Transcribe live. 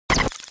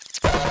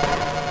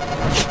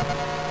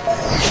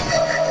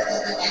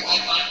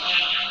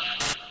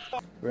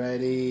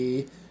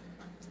Ready,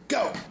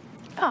 go.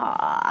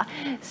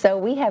 So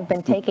we have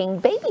been taking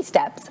baby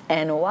steps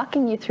and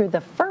walking you through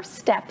the first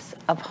steps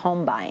of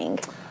home buying.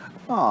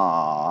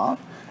 Aww.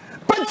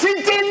 But you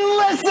didn't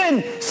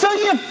listen, so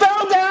you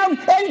fell down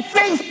and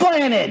face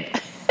planted.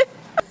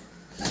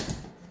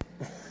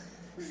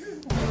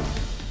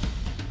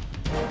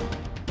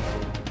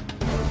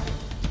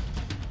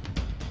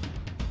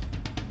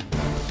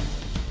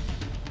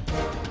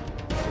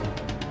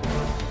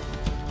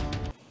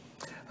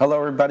 Hello,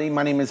 everybody.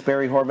 My name is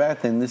Barry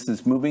Horvath, and this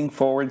is Moving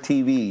Forward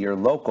TV, your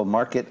local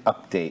market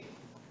update.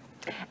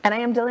 And I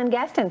am Dylan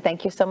Gaston.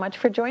 Thank you so much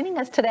for joining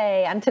us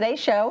today. On today's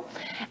show,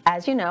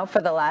 as you know,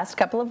 for the last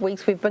couple of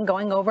weeks, we've been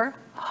going over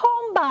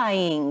home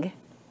buying.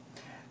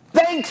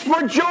 Thanks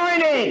for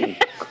joining.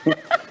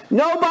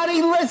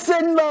 Nobody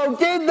listened, though,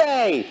 did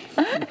they?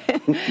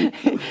 Do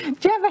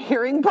you have a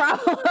hearing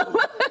problem?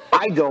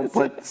 I don't,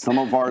 but some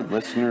of our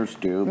listeners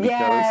do.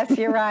 Yes,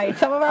 you're right.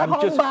 Some of our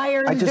home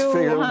buyers do. I just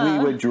figured we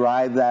would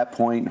drive that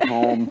point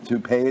home to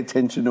pay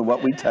attention to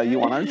what we tell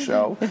you on our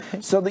show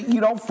so that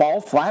you don't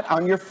fall flat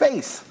on your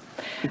face.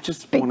 It's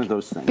just one of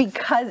those things.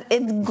 Because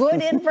it's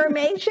good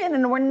information,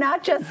 and we're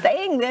not just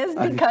saying this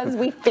because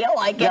we feel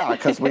like it. Yeah,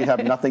 because we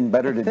have nothing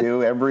better to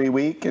do every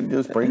week and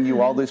just bring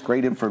you all this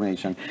great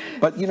information.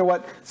 But you know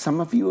what? Some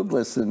of you have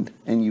listened,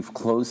 and you've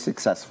closed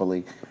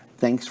successfully.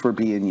 Thanks for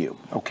being you.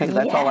 Okay,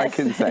 that's all I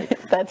can say.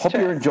 That's Hope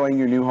true. you're enjoying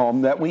your new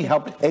home, that we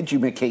helped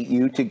educate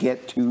you to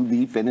get to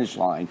the finish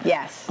line.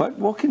 Yes. But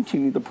we'll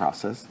continue the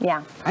process.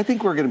 Yeah. I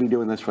think we're going to be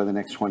doing this for the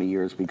next 20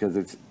 years because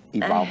it's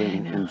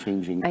evolving and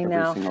changing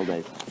every single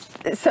day.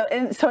 So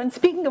in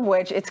speaking of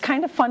which, it's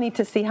kind of funny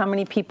to see how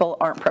many people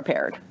aren't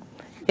prepared.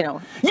 You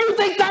know. You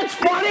think that's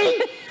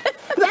funny?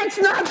 That's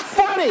not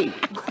funny.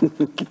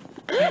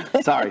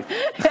 Sorry.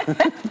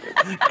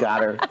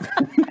 Got her.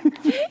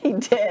 He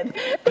did.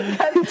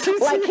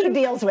 Because, like he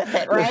deals with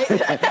it, right?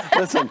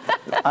 Listen,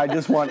 I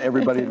just want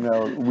everybody to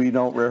know we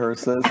don't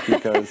rehearse this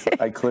because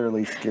I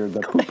clearly scared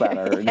the poop out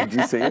of her. Did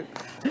you see it?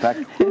 In fact,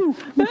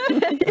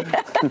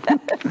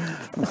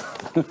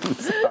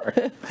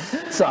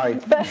 Sorry.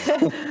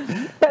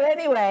 But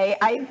anyway,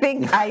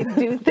 I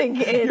do think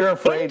it's You're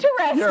afraid.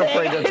 interesting. You're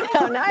afraid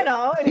of No, I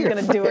know what he's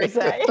going to do or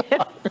say.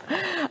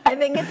 I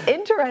think it's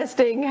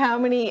interesting how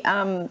many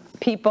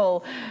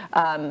people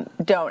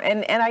don't,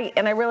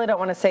 and I really don't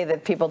want to say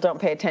that people don't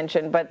pay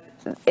attention, but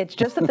it's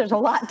just that there's a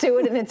lot to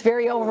it and it's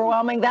very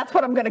overwhelming. That's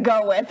what I'm going to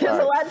go with. There's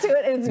a lot to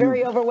it and it's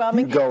very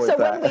overwhelming. You go with so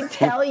that. when we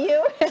tell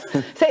you,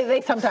 say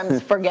they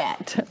sometimes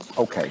forget.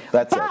 Okay,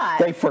 that's it.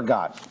 They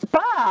forgot.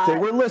 But If they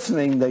were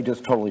listening, they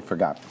just totally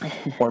forgot.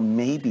 Or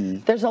maybe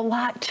there's a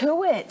lot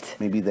to it.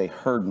 Maybe they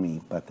heard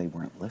me, but they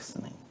weren't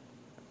listening.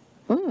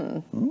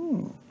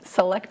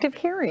 Selective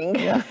hearing.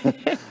 Yeah,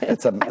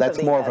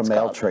 that's more of a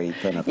male trait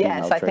than a female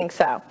trait. Yes, I think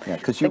so. Yeah,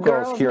 because you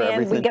girls hear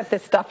everything. We get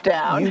this stuff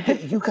down.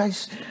 You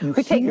guys,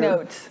 we take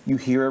notes. You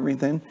hear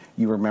everything,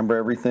 you remember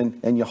everything,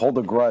 and you hold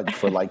a grudge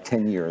for like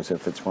 10 years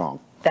if it's wrong.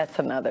 That's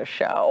another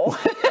show.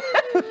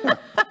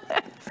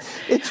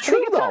 It's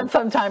true, though. It's on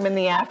sometime in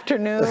the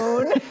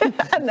afternoon,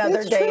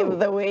 another day of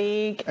the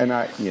week. And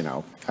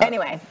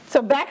Anyway,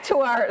 so back to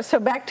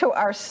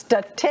our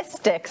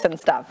statistics and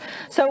stuff.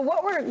 So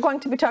what we're going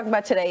to be talking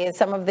about today is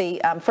some of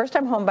the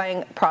first-time home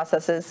buying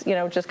processes. You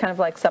know, just kind of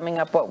like summing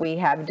up what we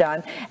have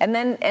done. And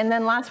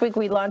then last week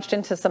we launched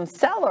into some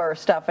seller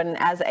stuff. And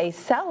as a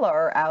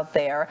seller out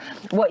there,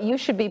 what you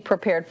should be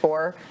prepared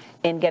for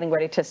in getting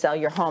ready to sell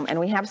your home. And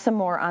we have some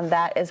more on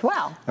that as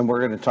well. And we're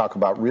going to talk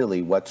about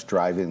really what's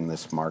driving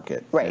this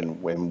market, right,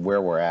 and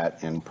where we're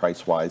at and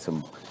price-wise.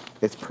 And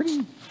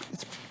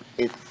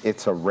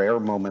it's a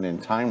rare moment in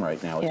time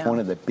right now. It's one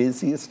of the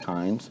busiest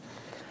times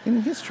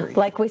in history.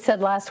 Like we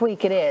said last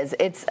week, it is.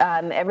 It's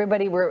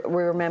everybody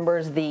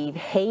remembers the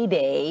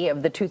heyday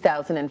of the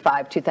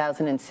 2005,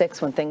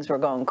 2006 when things were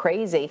going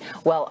crazy.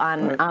 Well,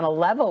 on a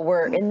level,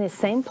 we're in the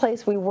same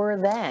place we were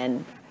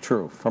then.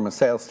 True, from a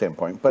sales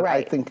standpoint. But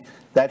I think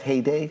that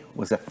heyday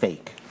was a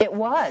fake. It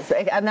was.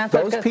 And that's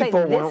what I was going to say.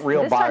 Those people weren't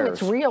real buyers. This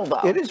time it's real,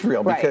 though. It is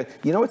real because,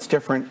 you know, it's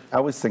different. I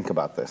always think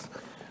about this.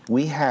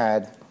 We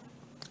had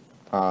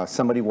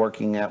somebody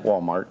working at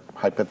Walmart,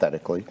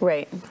 hypothetically.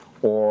 Right.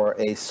 Or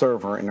a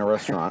server in a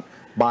restaurant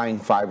buying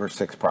 5 or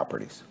 6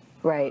 properties.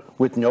 Right.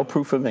 With no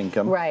proof of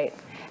income. Right.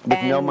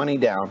 With no money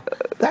down.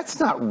 That's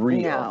not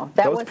real. No,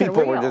 that Those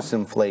people were real. just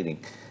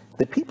inflating.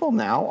 The people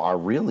now are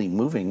really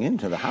moving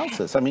into the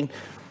houses. I mean,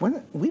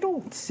 we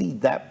don't see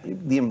that.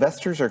 The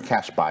investors are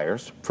cash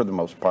buyers for the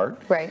most part.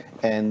 Right.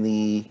 And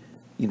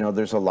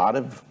there's a lot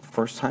of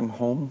first-time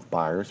home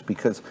buyers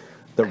because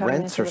the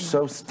rents are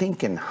so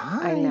stinking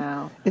high. I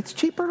know. It's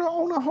cheaper to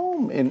own a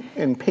home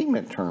in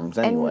payment terms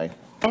anyway.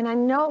 And I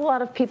know a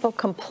lot of people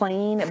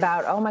complain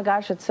about, oh my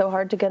gosh, it's so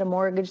hard to get a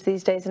mortgage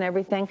these days and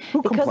everything.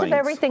 Who because complains? of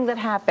everything that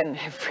happened.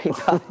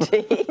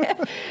 Everybody.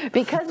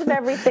 Because of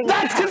everything.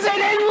 That's because they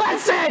didn't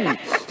listen!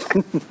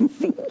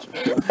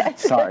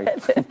 Sorry. Do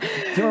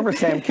you remember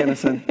Sam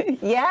Kinison?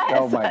 Yes,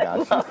 Oh my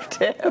gosh. I loved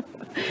him.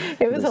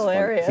 It was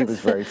hilarious. Funny. He was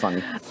very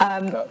funny.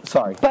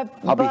 Sorry.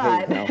 I'll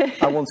behave now.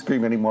 I won't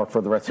scream anymore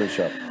for the rest of the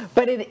show.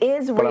 But it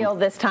is real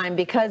this time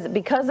because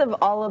of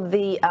all of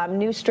the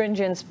new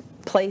stringents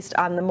placed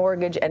on the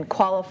mortgage and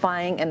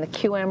qualifying and the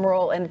QM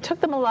rule, and it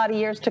took them a lot of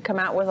years to come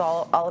out with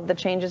all of the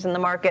changes in the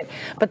market,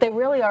 but they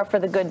really are for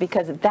the good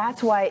because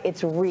that's why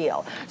it's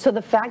real. So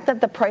the fact that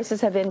the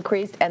prices have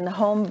increased and the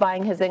home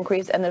buying has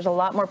increased and there's a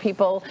lot more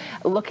people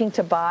looking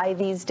to buy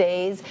these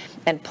days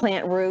and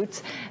plant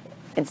roots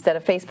instead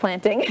of face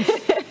planting.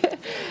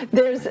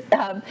 There's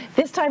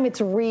this time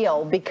it's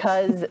real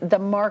because the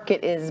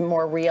market is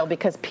more real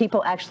because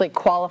people actually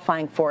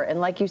qualifying for it, and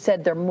like you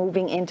said, they're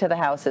moving into the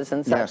houses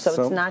and such. Yes,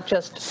 so it's not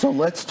just. So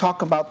let's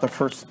talk about the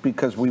first,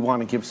 because we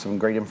want to give some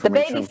great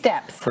information. baby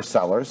steps. For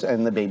sellers,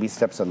 and the baby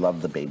steps. I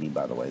love the baby,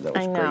 by the way. That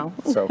was I know.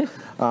 great. So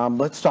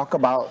let's talk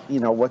about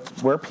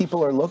where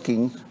people are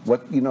looking.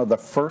 The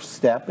first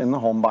step in the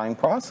home buying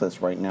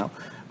process right now.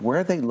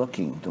 Where are they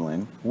looking,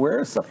 Dylan? Where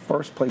is the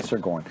first place they're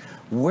going?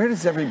 Where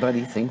does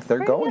everybody think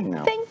they're going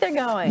now? Think they're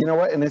going. You know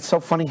what? And it's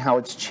so funny how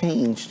it's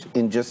changed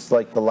in just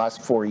like the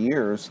last 4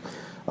 years.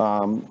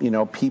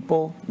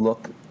 People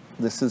look.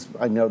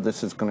 I know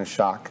this is going to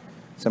shock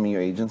some of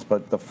your agents,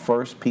 but the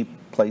first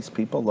place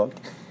people look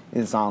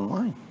is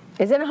online.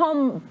 Is it a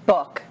home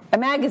book, a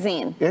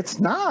magazine? It's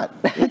not.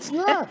 It's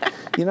not.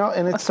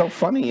 And it's so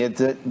funny.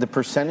 The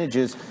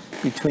percentages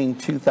between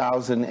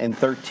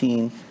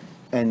 2013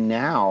 and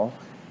now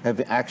have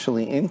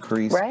actually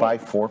increased by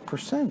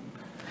 4%.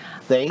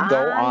 They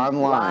go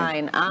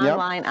online.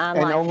 Online. And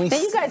now,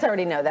 you guys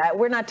already know that.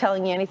 We're not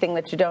telling you anything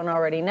that you don't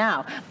already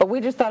know. But we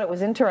just thought it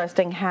was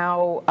interesting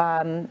how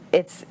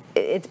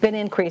it's been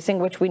increasing,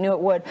 which we knew it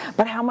would,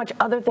 but how much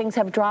other things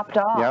have dropped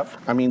off.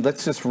 Yep. I mean,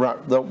 let's just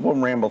we'll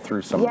ramble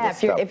through some of this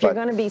stuff. If you're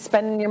going to be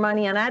spending your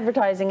money on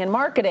advertising and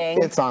marketing,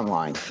 it's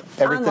online.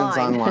 Everything's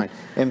online.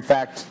 In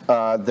fact,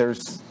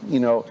 there's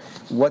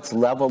what's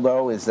level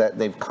though is that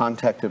they've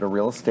contacted a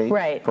real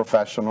estate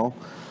professional.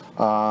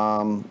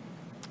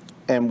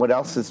 And what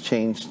else has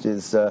changed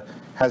is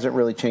hasn't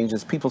really changed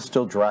is people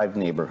still drive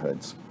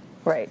neighborhoods.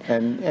 Right.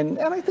 And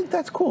I think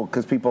that's cool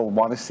because people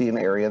want to see an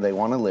area they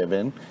want to live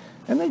in,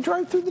 and they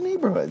drive through the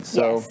neighborhood.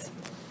 So. Yes.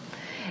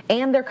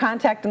 And they're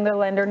contacting their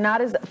lender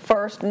not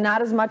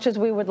as much as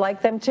we would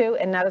like them to,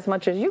 and not as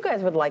much as you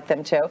guys would like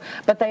them to,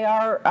 but they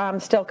are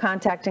still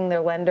contacting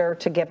their lender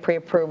to get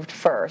pre-approved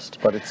first.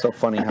 But it's so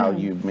funny how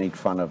you made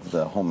fun of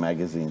the home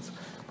magazines.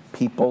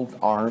 People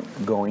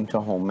aren't going to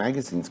home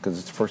magazines because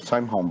it's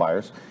first-time home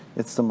buyers.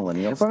 It's the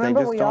millennials.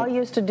 Remember, we all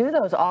used to do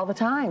those all the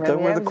time. They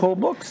were the cool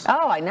books.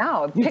 Oh, I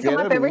know. Pick them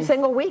up every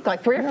single week,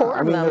 like 3 or 4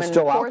 of them. They're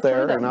still out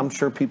there, and I'm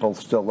sure people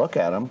still look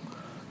at them.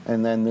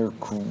 And then they're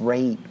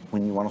great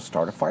when you want to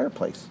start a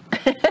fireplace.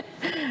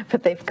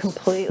 But they've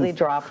completely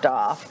dropped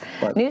off.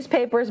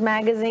 Newspapers,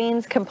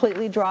 magazines,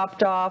 completely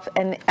dropped off.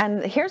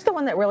 And here's the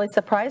one that really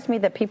surprised me,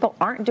 that people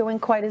aren't doing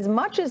quite as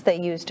much as they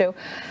used to.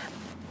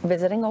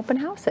 Visiting open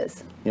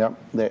houses. Yep,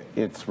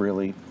 it's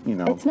really,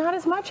 It's not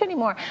as much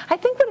anymore. I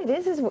think what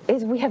it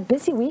is we have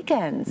busy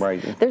weekends.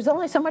 Right. There's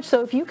only so much.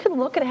 So if you can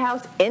look at a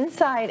house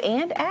inside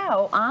and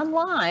out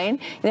online,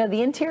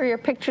 the interior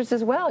pictures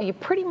as well, you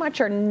pretty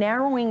much are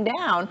narrowing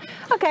down.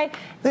 Okay.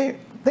 They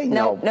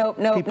know.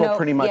 No. People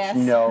pretty much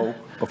know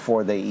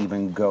before they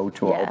even go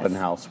to an open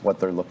house what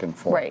they're looking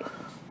for. Right.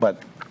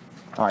 But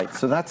all right,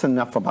 so that's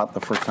enough about the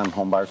first-time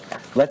home buyers.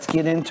 Let's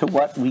get into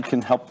what we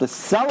can help the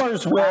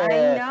sellers with.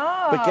 I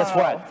know. But guess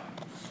what?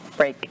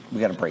 Break.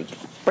 We got a break.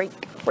 Break.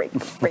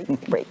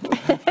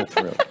 That's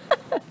real.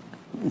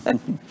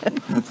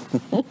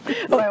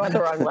 Oh, I went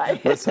the wrong way.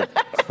 Listen,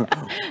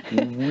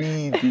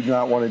 we do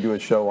not want to do a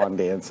show on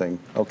dancing,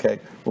 okay?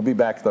 We'll be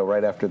back, though,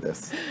 right after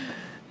this.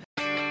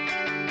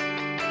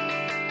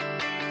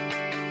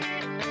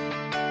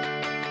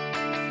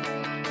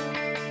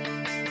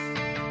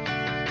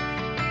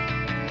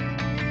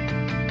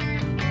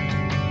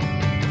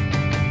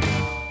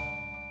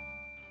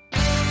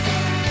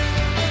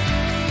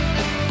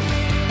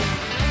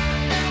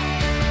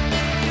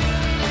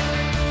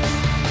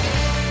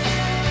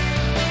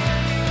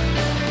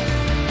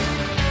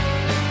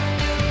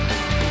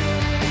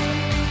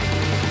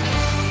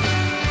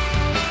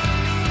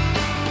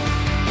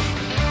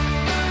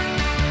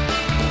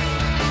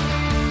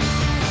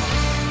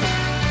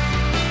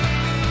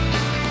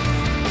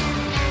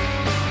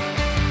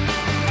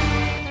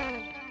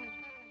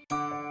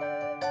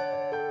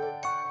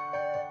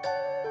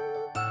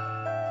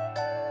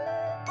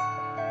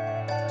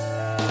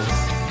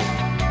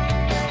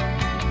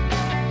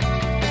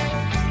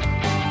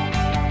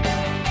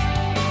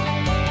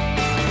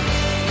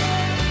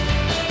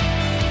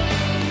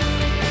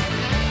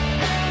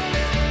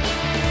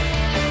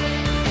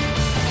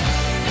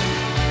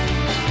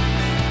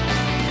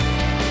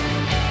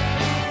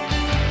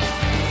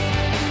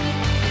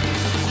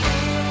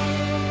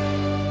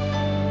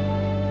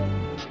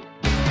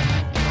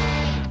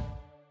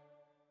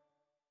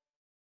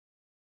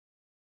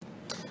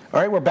 All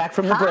right, we're back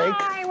from the break.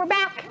 Hi, we're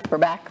back. We're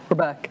back.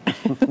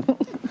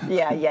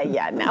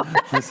 Yeah, no.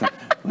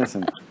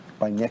 Listen.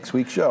 By next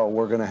week's show,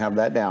 we're going to have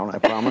that down. I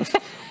promise.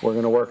 We're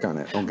going to work on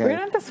it. Okay. We're going to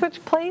have to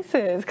switch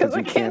places because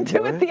we can't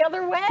do it the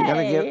other way. You got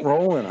to get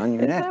rolling on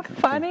your Isn't neck. that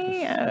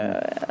funny?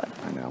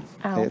 I know.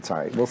 Ow. It's all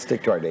right. We'll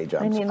stick to our day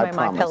jobs. I need my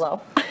promise.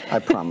 pillow. I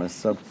promise.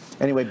 So,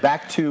 anyway,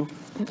 back to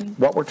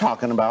what we're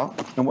talking about.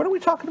 And what are we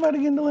talking about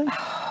again, Delane?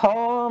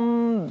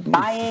 Home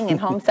buying and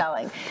home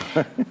selling.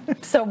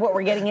 So what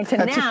we're getting into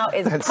now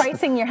is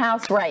pricing your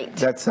house right.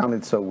 That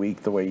sounded so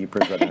weak the way you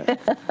presented it.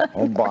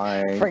 Home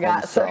buying.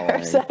 Forgot for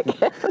a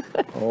second.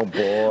 Oh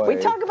boy. We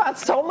talk about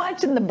so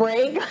much in the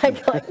break,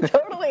 like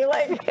totally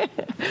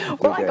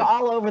we're like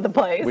all over the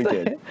place. We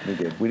did.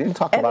 We didn't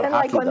talk And about then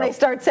hockey, like when though. they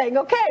start saying,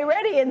 okay,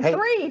 ready in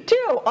 3,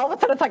 2, all of a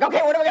sudden it's like,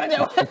 okay, what are we going to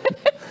do?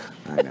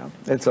 I know.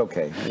 It's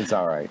okay. It's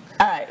all right.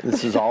 All right.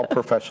 This is all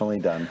professionally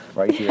done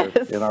right here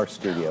in our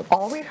studio.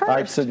 All rehearsed. All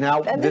right, so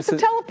now and this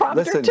there's is a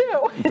teleprompter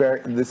too.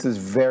 This is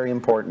very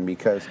important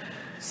because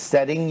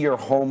setting your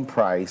home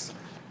price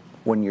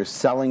when you're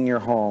selling your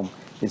home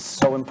is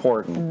so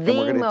important. And we're The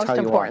gonna most tell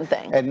you important why.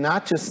 thing. And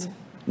not just,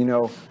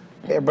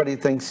 everybody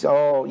thinks,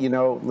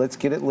 let's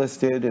get it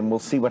listed and we'll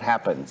see what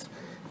happens.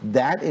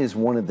 That is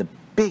one of the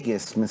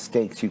biggest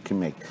mistakes you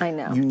can make. I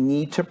know. You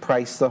need to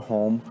price the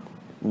home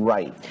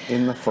right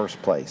in the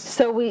first place.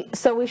 So we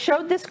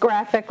showed this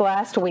graphic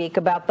last week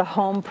about the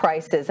home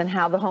prices and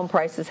how the home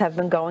prices have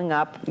been going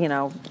up,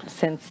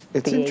 since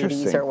It's the 80s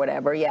interesting. or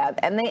whatever. Yeah,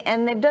 and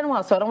they've done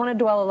well. So I don't want to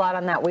dwell a lot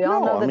on that. We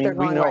all know that they're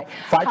going right.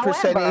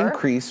 5% However,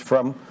 increase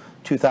from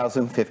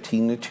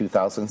 2015 to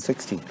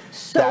 2016.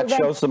 So that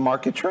shows the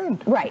market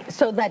trend. Right.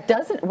 So that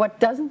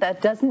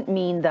doesn't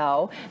mean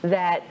though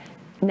that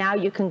now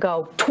you can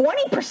go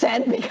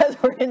 20% because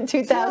we're in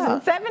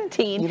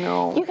 2017.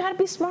 Yeah. You got to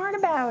be smart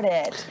about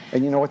it.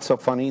 And you know what's so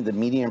funny? The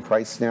median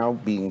price now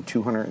being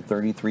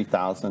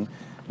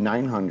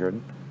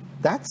 $233,900.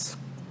 That's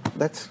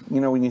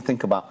when you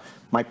think about,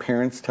 my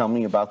parents tell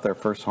me about their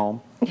first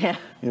home. Yeah.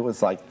 It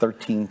was like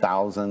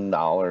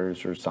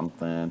 $13,000 or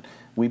something.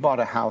 We bought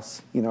a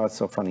house, it's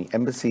so funny,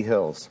 Embassy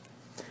Hills,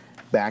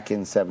 back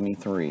in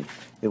 '73.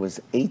 It was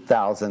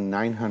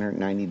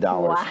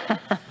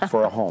 $8,990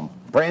 for a home.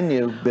 Brand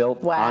new,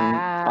 built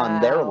on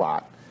their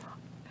lot.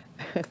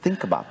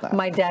 Think about that.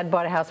 My dad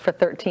bought a house for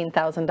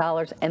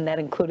 $13,000, and that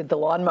included the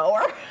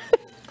lawnmower.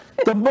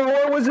 The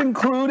mower was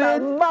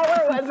included? The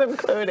mower was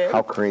included.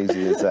 How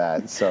crazy is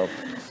that? So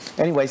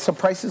anyway, so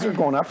prices are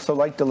going up. So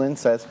like Delynn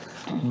says,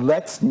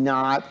 let's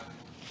not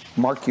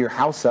mark your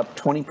house up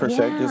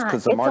 20% just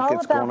because the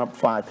market's going up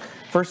 5%.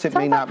 First, it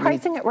may not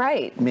pricing it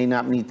right. May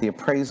not meet the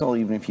appraisal,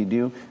 even if you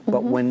do.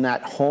 But when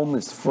that home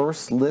is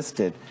first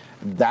listed,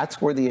 that's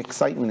where the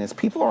excitement is.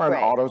 People are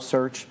on auto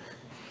search,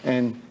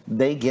 and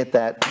they get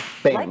that.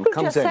 Bam, like we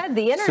comes just in. said,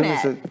 the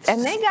internet,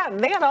 and they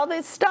got all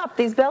this stuff,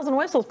 these bells and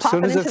whistles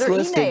popping into their email. As soon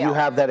as it's listed, you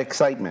have that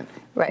excitement.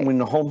 Right. When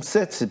the home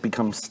sits, it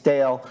becomes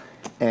stale,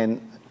 and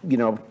you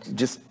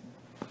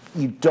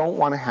don't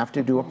want to have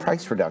to do a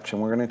price reduction.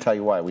 We're going to tell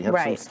you why. We have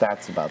some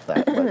stats about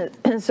that.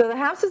 So the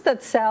houses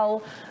that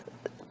sell,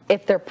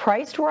 if they're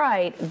priced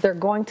right, they're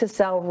going to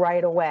sell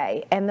right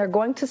away. And they're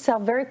going to sell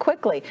very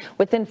quickly.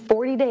 Within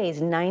 40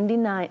 days,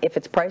 if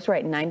it's priced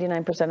right,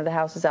 99% of the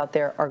houses out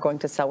there are going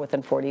to sell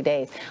within 40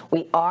 days.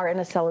 We are in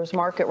a seller's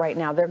market right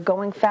now. They're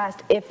going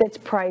fast if it's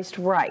priced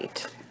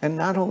right. And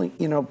not only,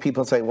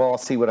 people say, well, I'll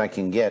see what I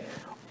can get.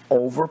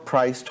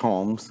 Overpriced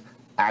homes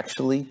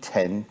actually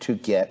tend to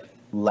get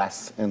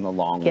less in the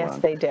long run. Yes,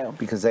 they do.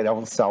 Because they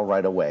don't sell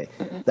right away.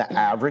 The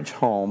average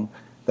home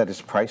that is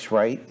priced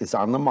right is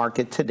on the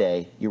market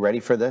today. You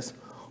ready for this?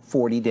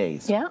 40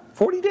 days. Yeah.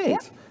 40 days. Yeah.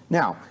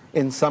 Now,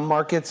 in some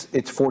markets,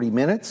 it's 40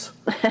 minutes.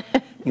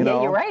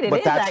 You're right.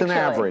 But that's an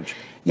average.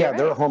 Yeah,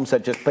 there are homes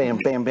that just bam,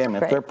 bam, bam.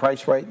 If they're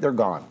priced right, they're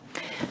gone.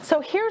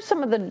 So here's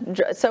some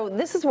of so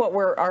this is what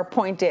our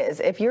point is.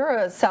 If you're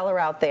a seller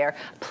out there,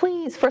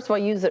 please, first of all,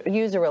 use a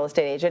real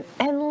estate agent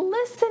and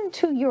listen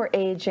to your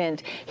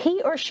agent.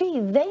 He or she,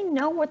 they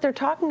know what they're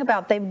talking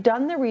about. They've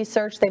done the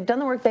research. They've done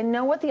the work. They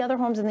know what the other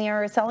homes in the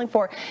area are selling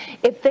for.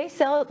 If they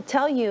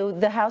tell you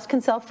the house can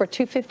sell for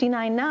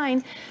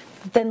 $259,900,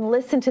 then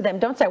listen to them.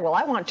 Don't say, well,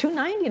 I want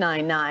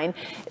 $299,900.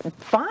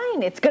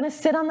 Fine, it's going to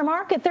sit on the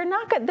market. They're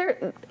not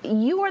going.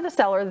 You are the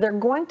seller. They're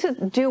going to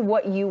do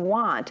what you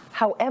want.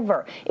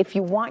 However, if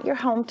you want your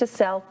home to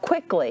sell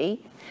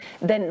quickly,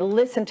 then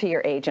listen to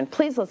your agent.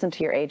 Please listen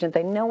to your agent.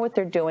 They know what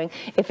they're doing.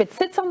 If it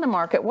sits on the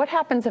market, what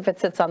happens if it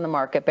sits on the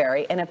market,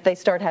 Barry? And if they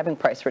start having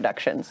price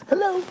reductions?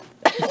 Hello.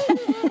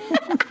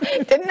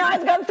 Didn't know I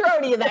was going to throw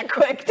to you that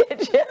quick,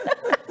 did you?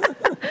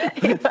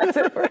 He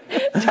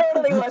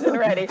totally wasn't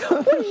ready.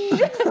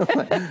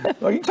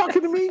 Are you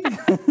talking to me?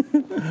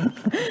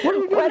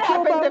 What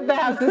happens if the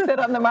houses sit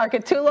on the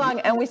market too long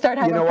and we start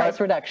having price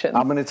reductions?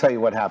 I'm going to tell you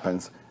what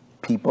happens.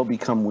 People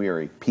become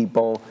weary.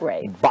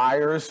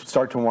 Buyers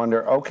start to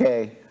wonder,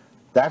 okay,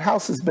 that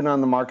house has been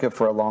on the market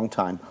for a long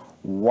time.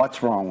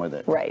 what's wrong with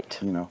it? Right.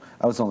 You know,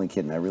 I was only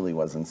kidding. I really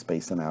wasn't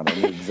spacing out. I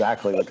knew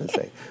exactly what to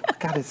say. But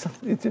God,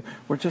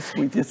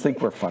 we just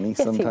think we're funny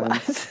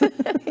sometimes.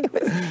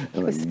 He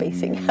was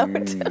spacing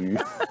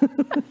out.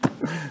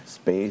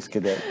 Space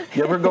cadet.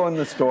 You ever go in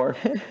the store?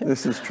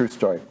 This is a true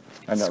story.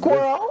 I know.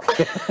 Squirrel.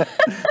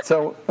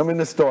 So I'm in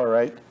the store,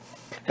 right?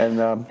 And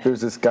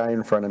there's this guy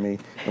in front of me,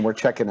 and we're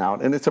checking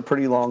out, and it's a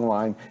pretty long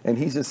line, and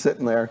he's just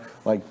sitting there,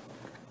 like,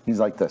 he's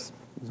like this.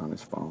 He's on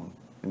his phone,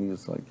 and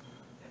he's like,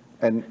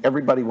 and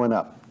everybody went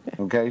up,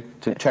 okay,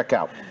 to check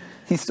out.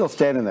 He's still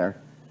standing there,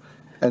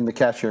 and the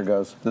cashier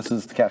goes, this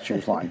is the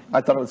cashier's line.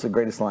 I thought it was the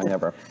greatest line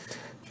ever.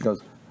 She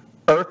goes,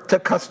 earth to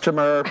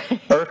customer,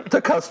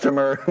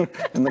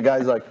 and the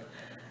guy's like,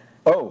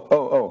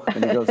 oh,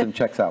 and he goes and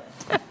checks out.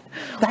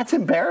 That's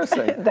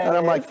embarrassing. And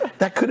I'm like,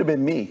 that could have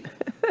been me.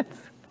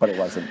 But it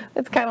wasn't.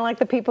 It's kind of like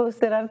the people who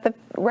sit at the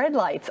red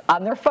lights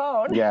on their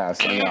phone. Yes,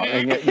 I know.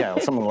 And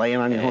yet, someone laying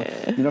on your horn.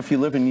 You know, if you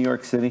live in New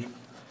York City,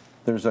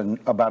 there's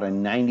about a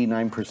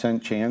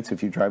 99% chance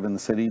if you drive in the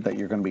city that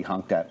you're going to be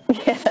honked at.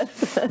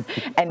 Yes,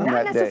 and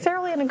not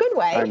necessarily in a good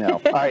way. I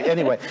know. All right,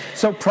 anyway,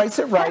 so Price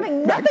It Right.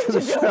 Having Back nothing to the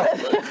to do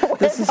show. with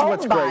This is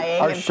what's great. home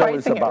buying and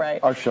pricing it right.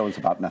 Our show is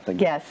about nothing.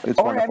 Yes, It's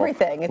or wonderful.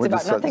 everything. It's We're about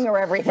just nothing or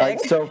everything.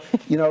 Right, so,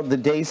 you know, the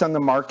days on the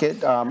market,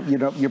 you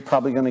know, you're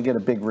probably going to get a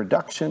big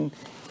reduction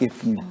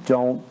if you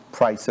don't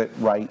price it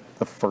right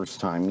the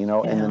first time, you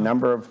know, and the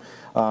number of,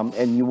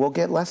 and you will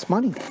get less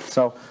money.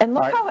 So, and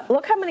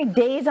look how many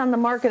days on the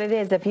market it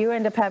is. If you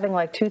end up having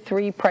like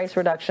 2-3 price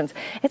reductions,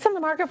 it's on the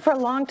market for a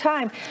long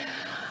time.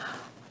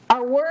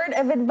 Our word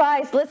of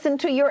advice, listen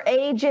to your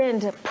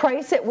agent.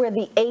 Price it where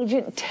the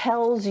agent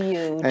tells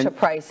you to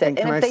price it.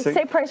 And if they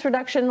say price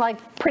reduction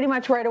like pretty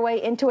much right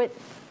away into it,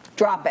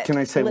 drop it. Can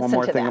I say one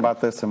more thing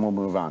about this and we'll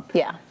move on?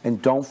 Yeah. And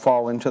don't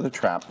fall into the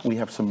trap. We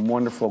have some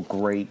wonderful,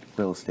 great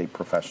real estate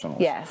professionals.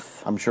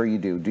 Yes. I'm sure you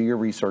do. Do your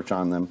research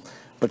on them.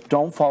 But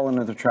don't fall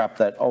into the trap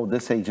that, oh,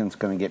 this agent's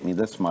going to get me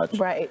this much.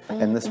 Right.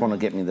 And this one will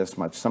get me this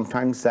much.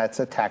 Sometimes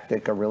that's a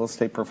tactic a real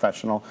estate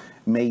professional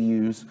may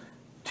use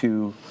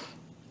to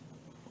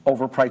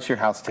overprice your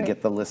house to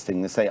get the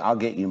listing. They say, I'll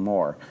get you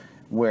more.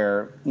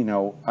 Where, you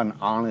know, an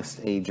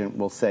honest agent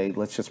will say,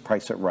 let's just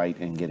price it right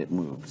and get it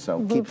moved.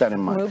 So keep that in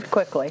mind. Move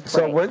quickly.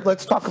 So right.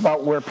 let's talk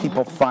about where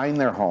people find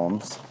their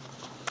homes.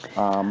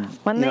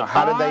 When they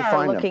how did they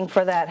find looking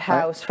for that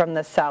house from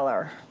the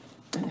seller.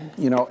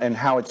 You know, and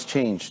how it's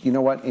changed. You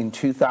know what? In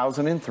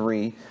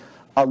 2003,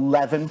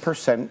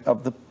 11%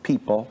 of the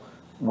people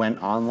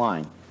went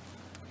online.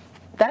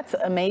 That's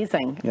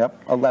amazing.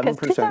 Yep, 11%.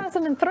 Because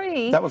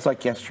 2003. That was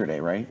like yesterday,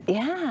 right?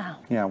 Yeah.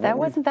 Yeah. That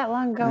wasn't that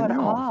long ago at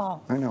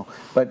all. I know.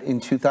 But in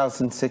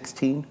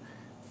 2016,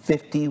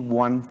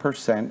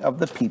 51% of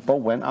the people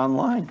went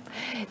online.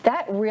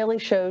 That really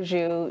shows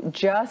you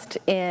just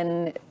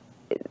in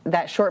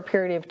that short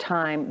period of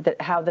time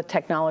that how the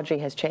technology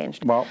has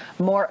changed. Well,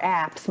 more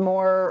apps,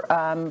 more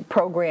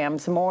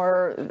programs,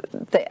 more.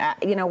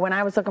 You know, when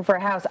I was looking for a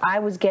house, I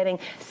was getting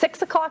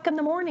 6 o'clock in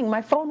the morning.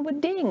 My phone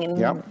would ding,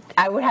 and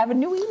I would have a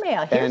new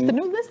email. Here's the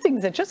new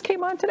listings that just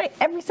came on today.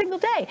 Every single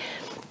day,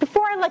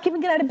 before I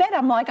even get out of bed,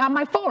 I'm like on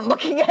my phone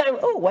looking at it.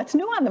 Oh, what's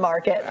new on the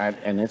market?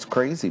 And it's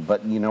crazy,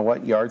 but you know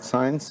what? Yard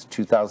signs,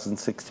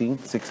 2016,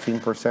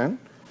 16%,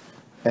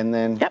 and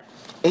then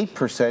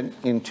 8%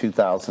 in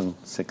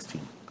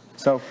 2016.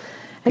 So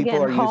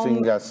people are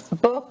using us.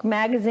 Book,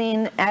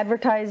 magazine,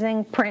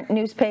 advertising, print,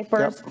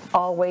 newspapers,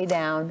 all way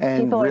down.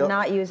 And people are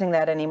not using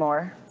that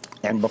anymore.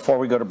 And before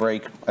we go to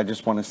break, I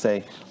just want to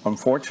say,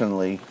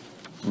 unfortunately,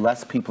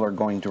 less people are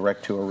going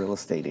direct to a real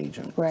estate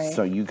agent. Right.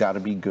 So you got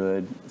to be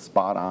good,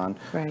 spot on.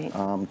 Right.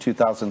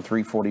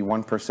 2003,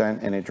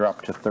 41%, and it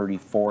dropped to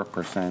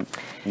 34%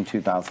 in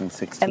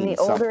 2016. And the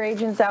older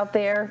agents out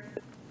there,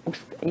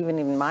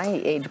 even my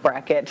age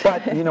bracket.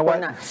 But you know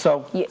what?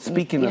 So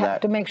speaking of that, you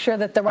have to make sure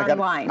that they're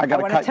online. I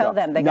want to tell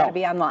them they got to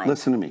be online.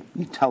 Listen to me.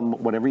 You tell them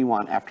whatever you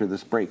want after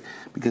this break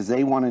because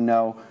they want to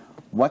know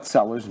what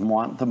sellers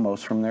want the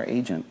most from their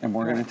agent, and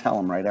we're going to tell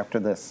them right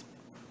after this.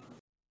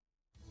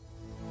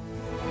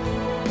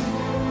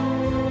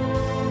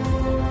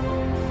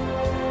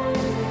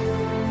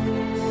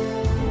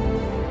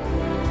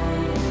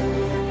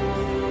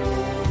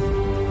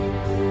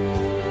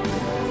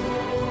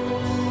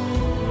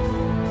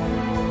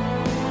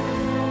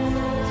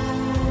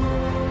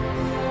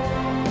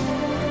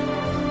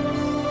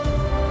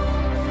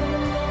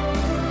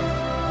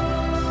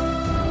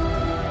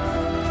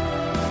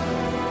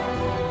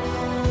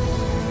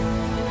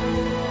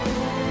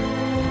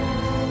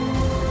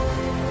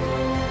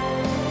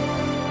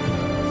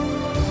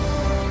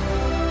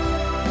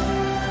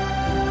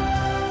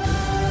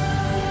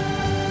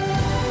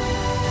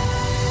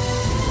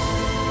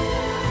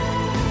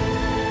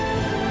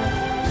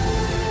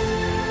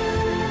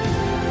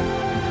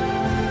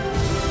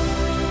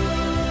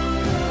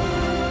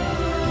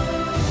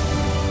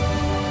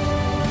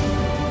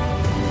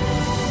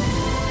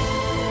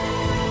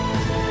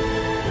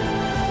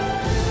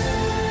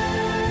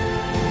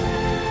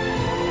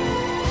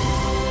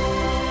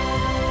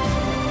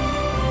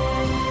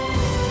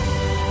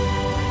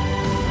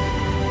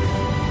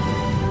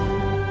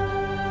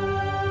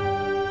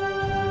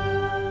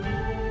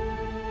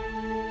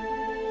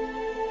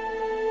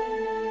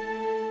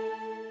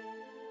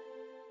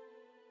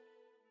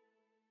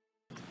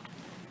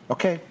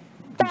 Okay.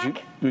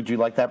 Would you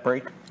like that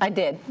break? I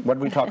did. What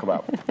did we talk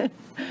about?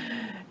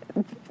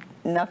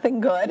 Nothing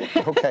good.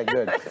 Okay,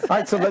 good. All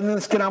right, so then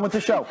let's get on with the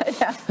show.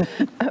 Yeah.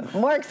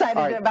 More excited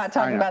All right, about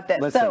talking about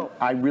this. Listen, So,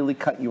 I really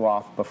cut you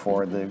off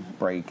before the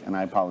break, and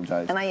I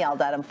apologize. and I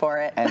yelled at him for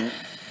it. And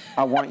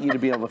I want you to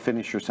be able to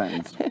finish your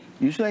sentence.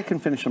 Usually I can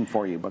finish them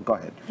for you, but go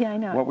ahead. Yeah, I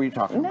know. What were you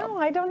talking about? No,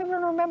 I don't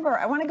even remember.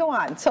 I want to go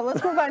on. So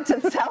let's move on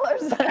to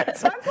sellers.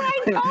 That's what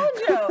I told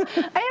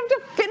you. I have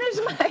to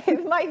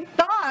finish my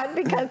thought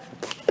because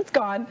it's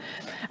gone.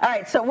 All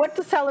right, so what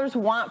do sellers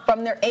want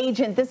from their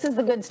agent? This is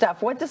the good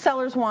stuff. What do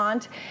sellers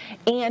want,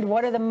 and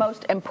what are the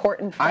most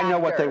important factors? I know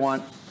what they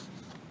want.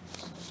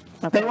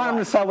 Okay, They want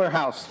them to sell their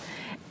house.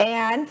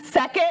 And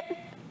second,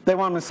 They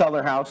want them to sell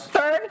their house.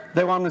 third,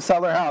 They want them to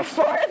sell their house.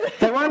 fourth,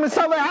 They want them to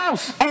sell their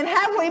house. and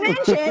have we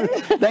mentioned?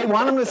 They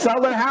want them to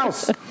sell their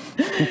house.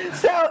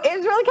 So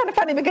it's really kind of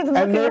funny because I'm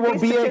And looking there at will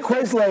these be a statistics.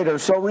 quiz later,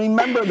 so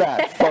remember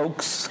that,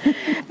 folks.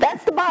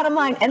 That's the bottom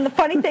line. And the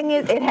funny thing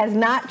is, it has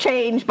not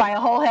changed by a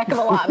whole heck of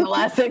a lot in the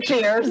last 6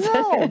 years.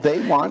 No, they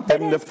want them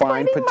to It has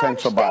find pretty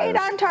potential much stayed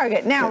buyers. on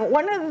target. Now,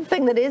 one other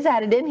thing that is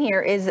added in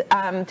here is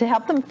to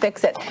help them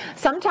fix it.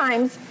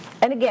 Sometimes,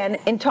 and again,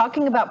 in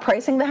talking about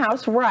pricing the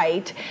house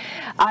right,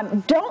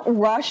 don't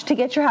rush to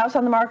get your house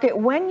on the market.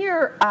 When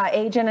your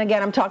agent,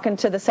 again, I'm talking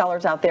to the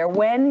sellers out there,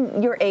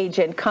 when your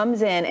agent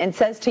comes in and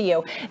says to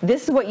you,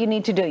 this is what you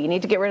need to do. You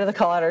need to get rid of the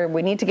clutter.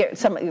 We need to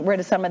get rid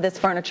of some of this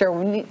furniture.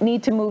 We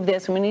need to move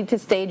this. We need to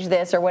stage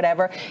this or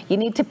whatever. You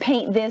need to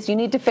paint this. You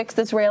need to fix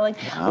this railing.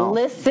 Wow.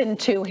 Listen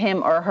to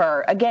him or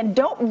her. Again,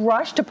 don't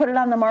rush to put it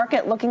on the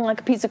market looking like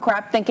a piece of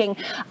crap thinking,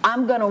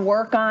 I'm going to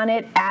work on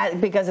it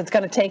because it's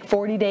going to take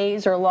 40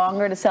 days or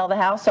longer to sell the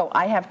house, so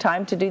I have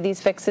time to do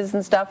these fixes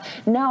and stuff.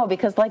 No,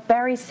 because like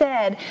Barry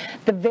said,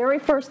 the very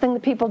first thing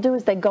that people do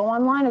is they go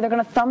online and they're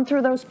going to thumb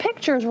through those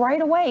pictures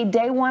right away,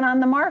 day one on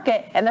the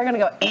market, and they're going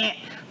to go,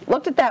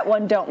 looked at that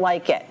one, don't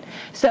like it.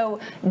 So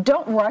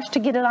don't rush to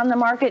get it on the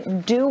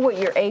market. Do what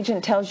your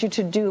agent tells you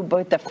to do,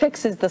 but the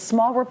fixes, the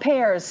small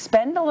repairs,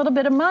 spend a little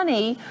bit of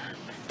money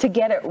to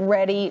get it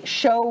ready,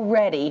 show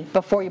ready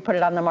before you put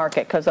it on the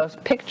market, because those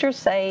pictures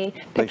say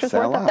pictures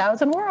worth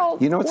 1,000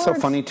 words. You know what's so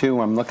funny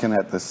too? I'm looking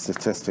at the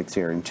statistics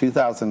here. In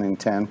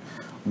 2010,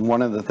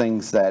 one of the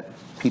things that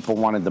people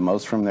wanted the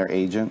most from their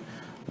agent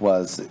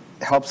was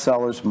help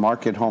sellers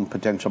market home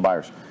potential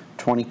buyers.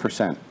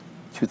 20%.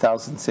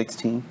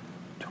 2016,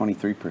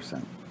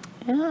 23%.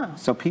 Yeah.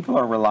 So people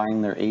are relying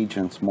on their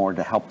agents more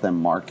to help them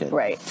market.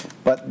 Right.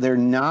 But they're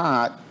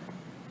not.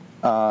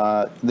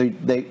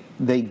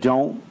 They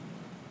don't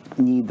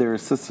need their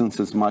assistance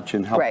as much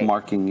in help Right.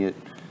 marking it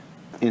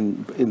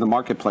in the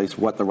marketplace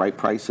what the right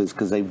price is,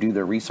 because they do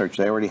their research.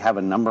 They already have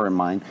a number in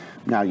mind.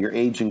 Now your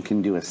agent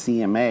can do a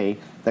CMA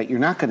that you're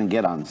not going to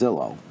get on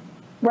Zillow.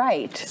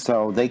 Right.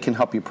 So they can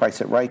help you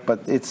price it right, but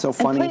it's so And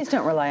funny. please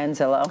don't rely on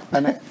Zillow.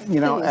 And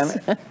Please.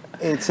 and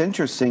it's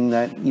interesting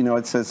that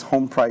it says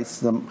home price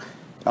them,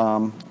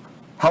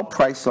 help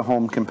price the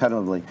home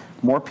competitively.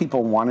 More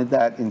people wanted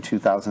that in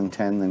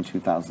 2010 than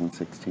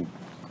 2016,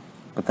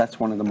 but that's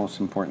one of the most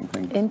important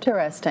things.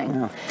 Interesting.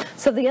 Yeah.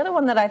 So the other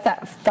one that I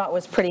thought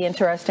was pretty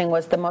interesting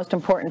was the most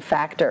important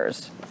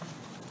factors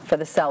for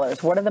the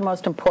sellers. What are the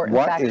most important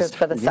factors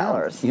for the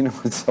sellers?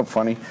 It's so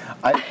funny.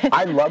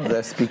 I love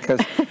this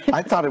because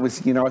I thought it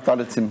was, I thought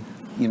it's in,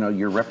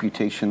 your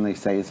reputation, they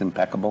say, is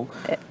impeccable.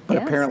 But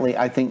Yes. apparently,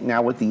 I think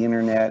now with the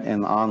internet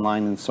and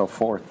online and so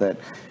forth, that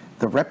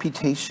the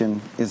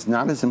reputation is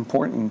not as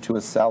important to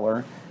a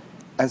seller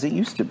as it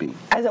used to be.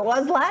 As it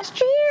was last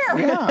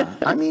year. Yeah,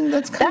 I mean,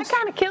 that's That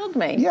kind of killed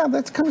me. Yeah,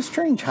 that's kind of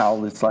strange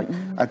how it's like,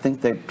 I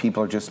think that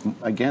people are just,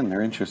 again,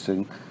 they're interested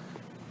in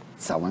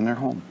selling their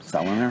home.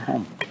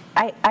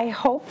 I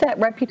hope that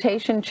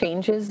reputation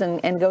changes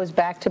and goes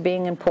back to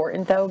being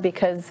important, though,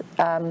 because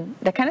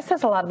that kind of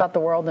says a lot about the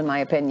world, in my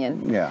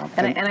opinion. Yeah.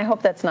 And I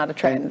hope that's not a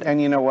trend.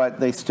 And you know what?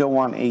 They still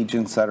want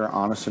agents that are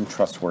honest and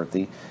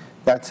trustworthy.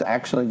 That's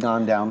actually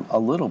gone down a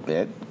little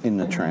bit in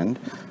the trend.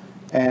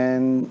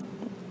 And,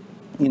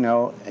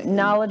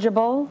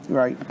 Knowledgeable.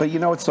 right. But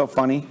it's so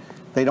funny?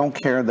 They don't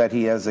care that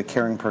he has a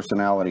caring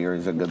personality or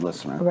he's a good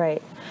listener.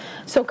 Right.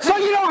 So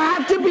you don't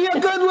have to be a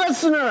good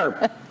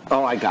listener.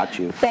 Oh, I got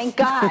you. thank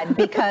God,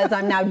 because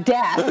I'm now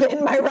deaf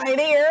in my right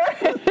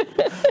ear.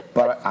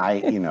 But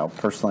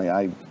personally,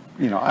 I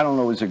don't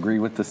always agree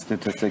with the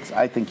statistics.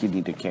 I think you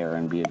need to care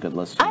and be a good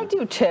listener. I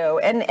do too.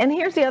 And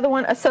here's the other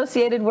one,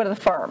 associated with a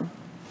firm.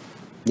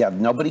 Yeah,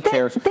 nobody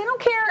cares. They don't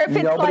care if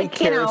it's Nobody like,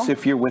 cares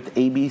if you're with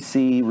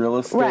ABC Real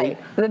Estate. right,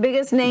 the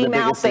biggest name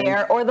out biggest name.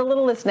 there or the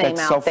littlest name It's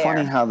out so there.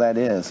 funny how that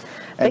is.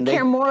 They And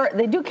care more.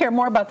 They do care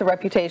more about the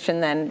reputation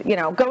than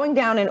going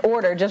down in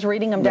order. Just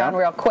reading them down Yeah.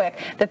 real quick.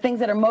 The things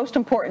that are most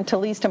important to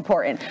least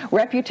important.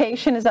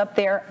 Reputation is up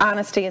there.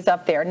 Honesty is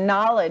up there.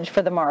 Knowledge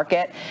for the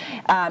market.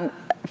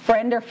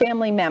 friend or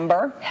family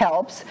member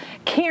helps,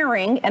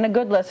 caring and a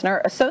good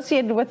listener,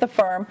 associated with the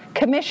firm,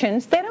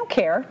 commissions, they don't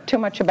care too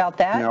much about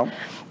that. No.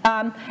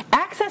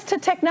 Access to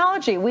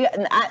technology,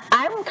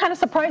 I'm kind of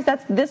surprised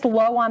that's this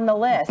low on the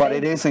list. But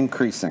it is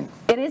increasing.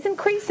 It is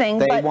increasing.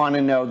 They but want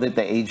to know that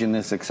the agent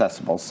is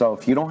accessible. So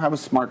if you don't have a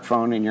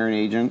smartphone and you're an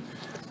agent,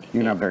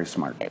 you're not very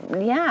smart.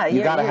 Yeah,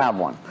 You got to have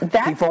one.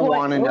 People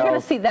want to we're know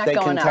gonna see that they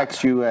going can up.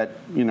 text you at,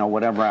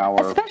 whatever hour.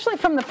 Especially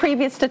from the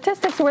previous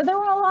statistics where they're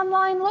all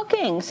online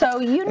looking. So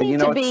you need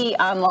to be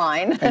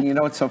online. And you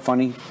know what's so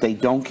funny? They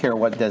don't care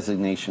what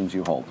designations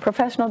you hold.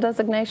 Professional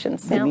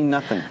designations. They mean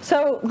nothing.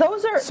 So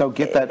those are... So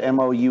get that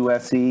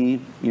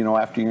MOUSE,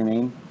 after your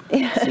name.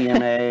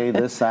 CMA,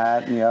 this,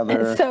 that, and the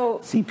other. So-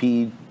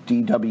 CP,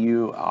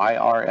 DW,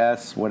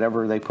 IRS,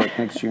 whatever they put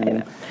next to your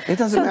name. It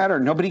doesn't matter.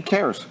 Nobody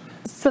cares.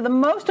 So the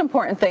most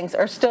important things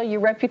are still your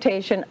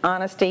reputation,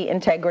 honesty,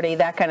 integrity,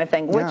 that kind of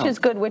thing, which is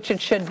good, which it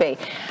should be.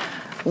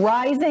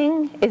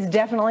 Rising is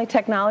definitely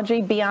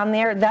technology beyond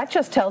there. That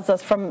just tells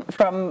us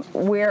from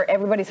where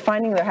everybody's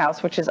finding their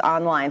house, which is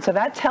online. So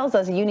that tells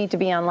us you need to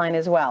be online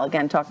as well.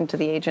 Again, talking to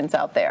the agents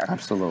out there.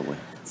 Absolutely.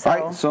 So-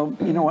 All right, so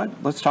you know what?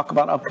 Let's talk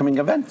about upcoming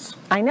events.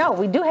 I know,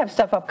 we do have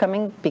stuff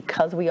upcoming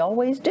because we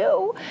always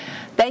do.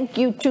 Thank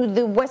you to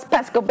the West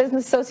Pasco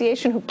Business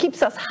Association who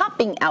keeps us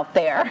hopping out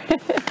there.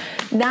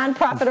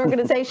 Nonprofit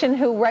organization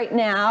who right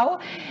now,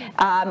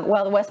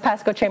 the West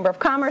Pasco Chamber of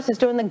Commerce is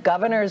doing the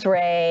governor's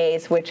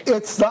race, which...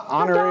 It's the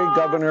honorary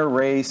governor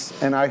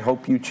race, and I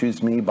hope you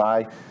choose me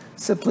by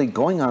simply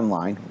going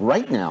online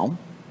right now.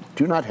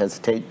 Do not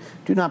hesitate.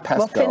 Do not pass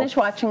go. We'll finish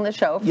watching the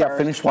show first. Yeah,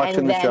 finish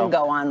watching the show. And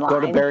then go online. Go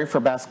to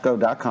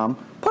BarryForPasco.com.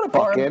 Put a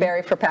buck in.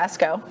 Or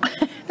BarryForPasco.com.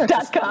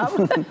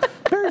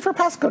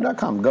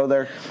 BarryForPasco.com. Go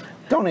there.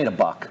 Donate a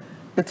buck.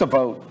 It's a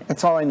vote.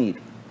 That's all I need.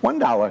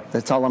 $1.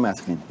 That's all I'm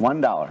asking.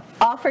 $1.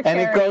 All for charity. And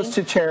it goes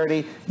to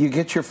charity. You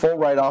get your full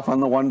write-off on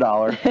the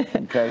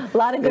 $1. Okay. A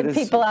lot of good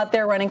people out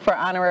there running for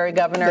honorary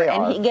governor, They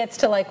and are. he gets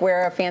to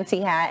wear a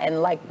fancy hat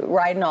and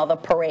ride in all the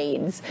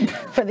parades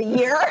for the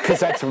year. Because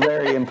that's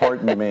very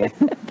important to me.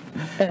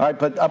 All right,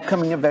 but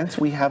upcoming events,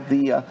 we have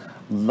the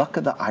Luck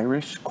of the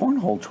Irish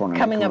Cornhole Tournament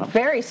Coming up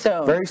very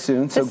soon. Very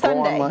soon. So This go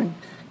Sunday. online.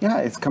 Yeah,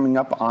 it's coming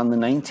up on the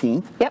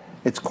 19th. Yep.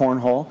 It's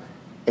cornhole.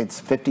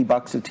 It's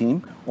 $50 a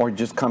team, or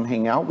just come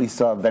hang out. We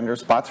still have vendor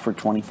spots for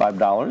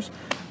 $25.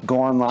 Go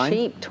online.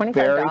 Cheap, $25.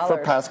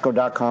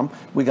 BarryForPasco.com.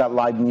 We got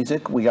live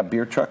music. We got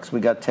beer trucks. We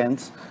got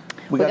tents.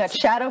 We got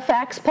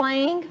Shadowfax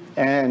playing.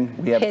 And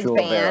we have his Jewel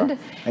band. Vera.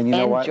 And you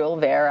know what? Jewel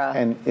Vera.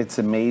 And it's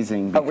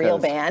amazing. A real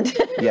because- band.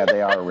 Yeah,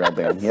 they are a real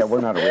band. Yeah, we're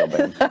not a real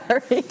band.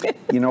 Sorry.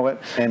 You know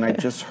what? And I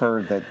just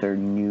heard that their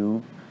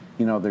new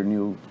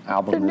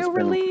album their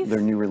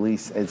new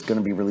release is going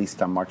to be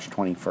released on March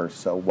 21st.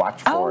 So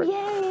watch for it.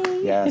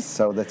 Yay. Yes,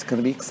 so that's going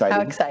to be exciting.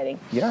 How exciting.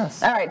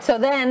 Yes. All right, so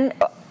then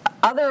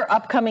other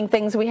upcoming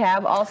things we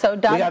have also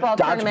dodgeball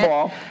tournament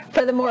dodgeball.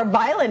 for the more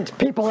violent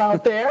people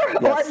out there.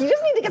 Yes. Or you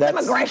just need to get some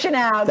That's- aggression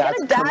out. Get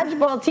a that's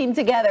dodgeball team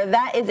together.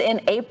 That is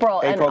in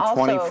April. April and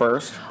also,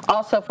 21st.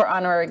 Also for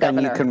honorary And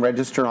governor. you can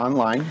register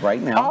online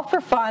right now. All for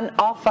fun,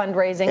 all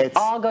fundraising, It's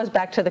all goes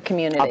back to the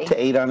community. Up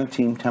to 8 on a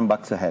team,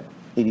 $10 a head,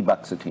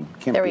 $80 a team.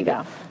 Can't There we beat go.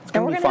 it. It's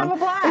going And to we're be gonna fun. have a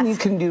blast. And you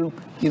can do,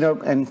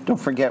 and don't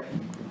forget,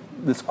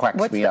 this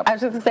quacks me up. I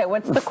was going to say,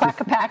 what's the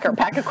quack-a-packer?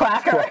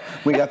 Pack-a-quacker?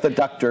 We got the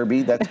Duck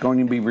Derby that's going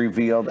to be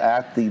revealed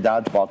at the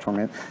dodgeball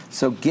tournament.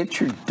 So get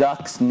your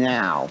ducks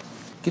now.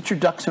 Get your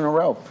ducks in a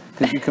row,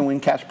 because you can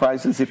win cash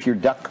prizes if your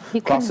duck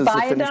You can crosses buy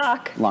the a finish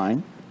duck.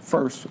 line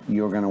first.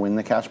 You're going to win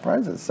the cash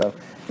prizes. So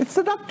it's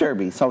the Duck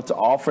Derby. So it's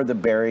all for the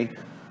Barry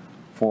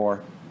for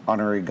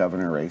honorary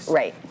governor race.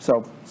 Right.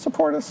 So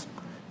support us.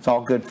 It's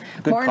all good.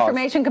 Good More cause.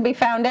 information can be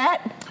found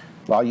at?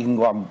 Well, you can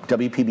go on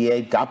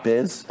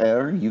WPBA.biz,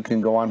 or you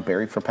can go on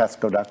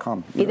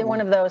BarryForPasco.com. Either one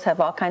of those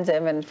have all kinds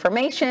of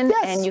information,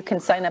 Yes. and you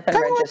can sign up and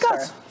Kind of register. like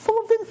us, full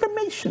of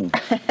information.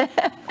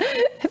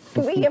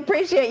 We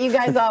appreciate you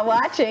guys all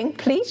watching.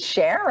 Please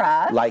share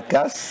us, Like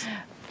us.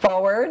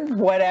 forward,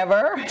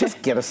 whatever.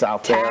 Just get us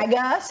out there. Tag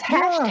us,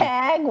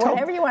 Yeah. hashtag,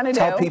 whatever you want to do.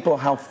 Tell people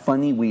how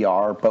funny we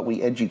are, but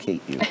we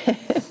educate you.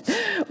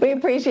 We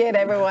appreciate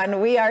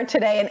everyone. We are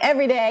today and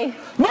every day.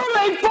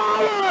 Moving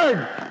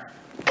forward!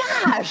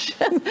 Gosh!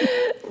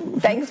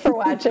 Thanks for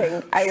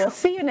watching. I will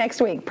see you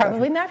next week.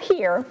 Probably not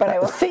here, but I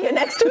will see you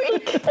next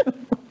week.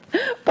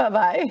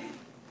 Bye-bye.